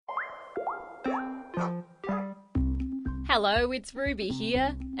Hello, it's Ruby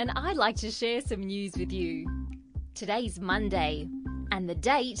here, and I'd like to share some news with you. Today's Monday, and the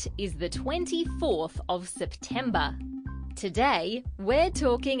date is the 24th of September. Today, we're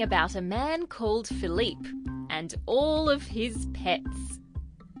talking about a man called Phillippe and all of his pets.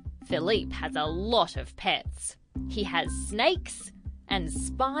 Phillippe has a lot of pets. He has snakes and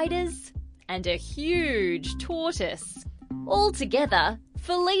spiders and a huge tortoise. Altogether,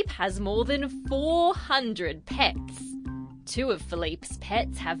 Phillippe has more than 400 pets. Two of Philippe's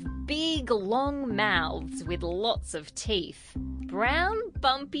pets have big, long mouths with lots of teeth, brown,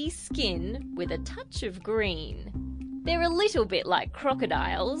 bumpy skin with a touch of green. They're a little bit like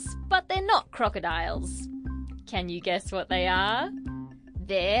crocodiles, but they're not crocodiles. Can you guess what they are?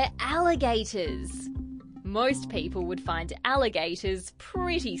 They're alligators. Most people would find alligators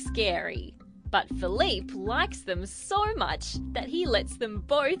pretty scary, but Phillippe likes them so much that he lets them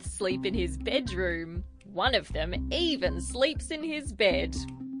both sleep in his bedroom. One of them even sleeps in his bed.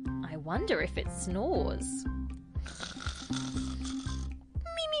 I wonder if it snores.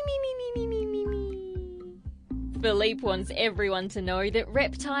 Phillippe wants everyone to know that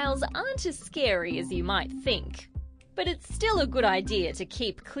reptiles aren't as scary as you might think. But it's still a good idea to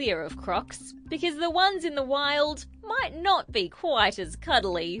keep clear of crocs, because the ones in the wild might not be quite as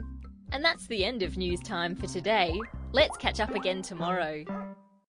cuddly. And that's the end of news time for today. Let's catch up again tomorrow.